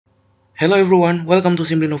Hello everyone, welcome to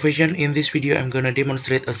Simple Innovation. In this video, I'm gonna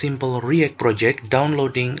demonstrate a simple React project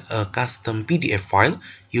downloading a custom PDF file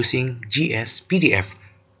using jsPDF,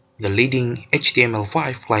 the leading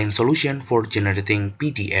HTML5 client solution for generating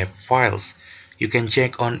PDF files. You can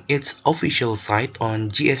check on its official site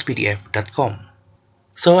on jspdf.com.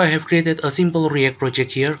 So I have created a simple React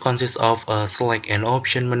project here, consists of a select an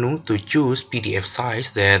option menu to choose PDF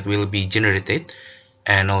size that will be generated,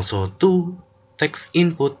 and also two text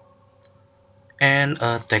input and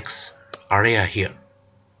a text area here,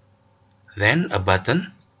 then a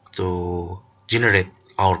button to generate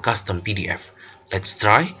our custom PDF. Let's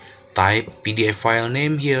try. Type PDF file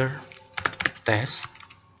name here, test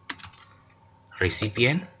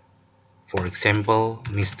recipient, for example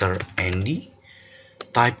Mr. Andy.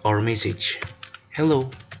 Type our message, hello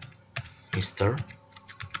Mr.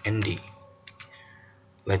 Andy.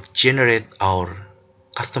 Let's generate our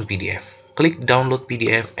custom PDF. Click download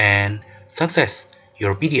PDF and success,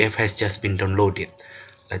 your PDF has just been downloaded.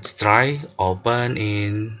 Let's try open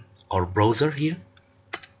in our browser here.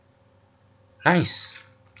 Nice.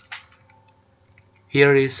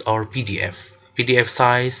 Here is our PDF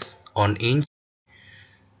size on inch,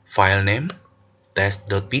 file name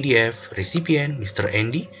test.pdf, recipient Mr.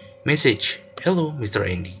 Andy, message hello Mr.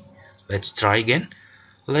 Andy. Let's try again.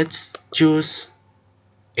 Let's choose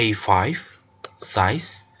A5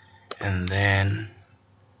 size and then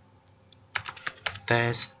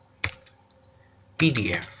test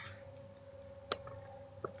PDF,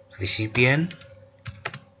 recipient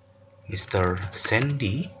Mr.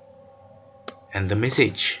 Sandy, and the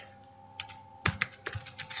message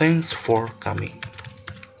thanks for coming.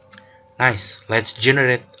 Nice. Let's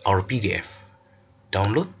generate our PDF.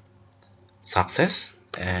 Download, success,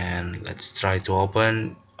 and let's try to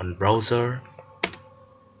open on browser.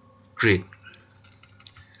 Grid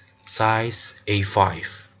size A5,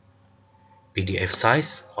 PDF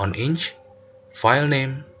size on inch, file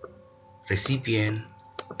name, recipient,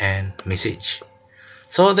 and message.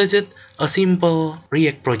 So that's it, a simple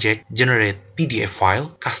React project generate PDF file,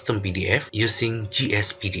 custom PDF using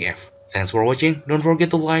jsPDF. Thanks for watching. Don't forget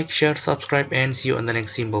to like, share, subscribe, and see you on the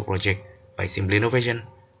next simple project by Simple Innovation.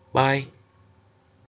 Bye.